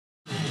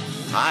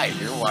Hi,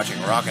 you're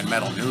watching Rock and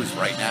Metal News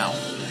right now.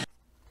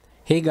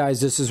 Hey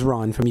guys, this is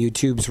Ron from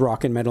YouTube's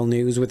Rock and Metal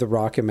News with a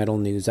Rock and Metal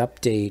News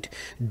update.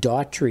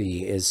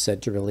 Daughtry is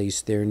set to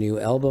release their new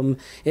album.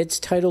 It's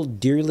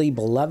titled Dearly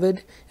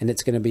Beloved, and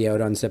it's going to be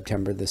out on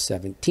September the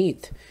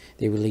 17th.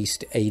 They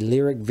released a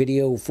lyric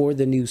video for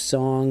the new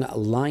song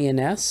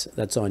Lioness.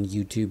 That's on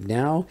YouTube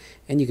now,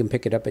 and you can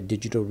pick it up at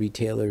digital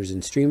retailers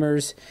and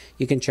streamers.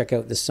 You can check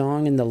out the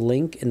song in the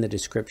link in the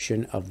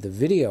description of the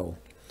video.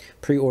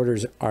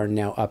 Pre-orders are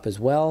now up as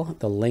well.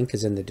 The link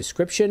is in the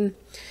description.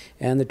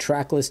 And the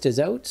track list is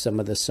out. Some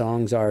of the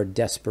songs are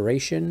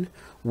Desperation,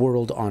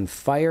 World on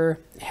Fire,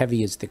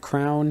 Heavy as the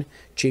Crown,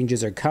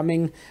 Changes Are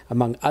Coming,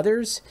 among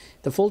others.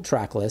 The full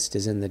track list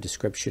is in the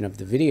description of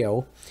the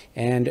video.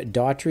 And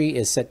Daughtry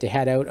is set to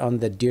head out on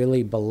the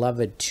Dearly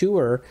Beloved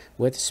tour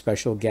with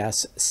special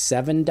guests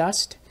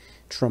Sevendust,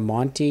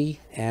 Tremonti,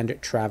 and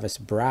Travis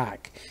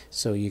Bracht.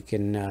 So you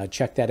can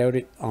check that out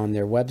on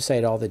their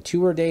website, all the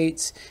tour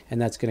dates,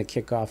 and that's going to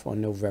kick off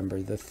on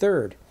November the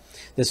 3rd.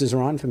 This is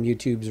Ron from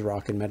YouTube's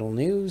Rock and Metal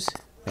News.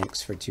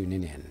 Thanks for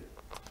tuning in.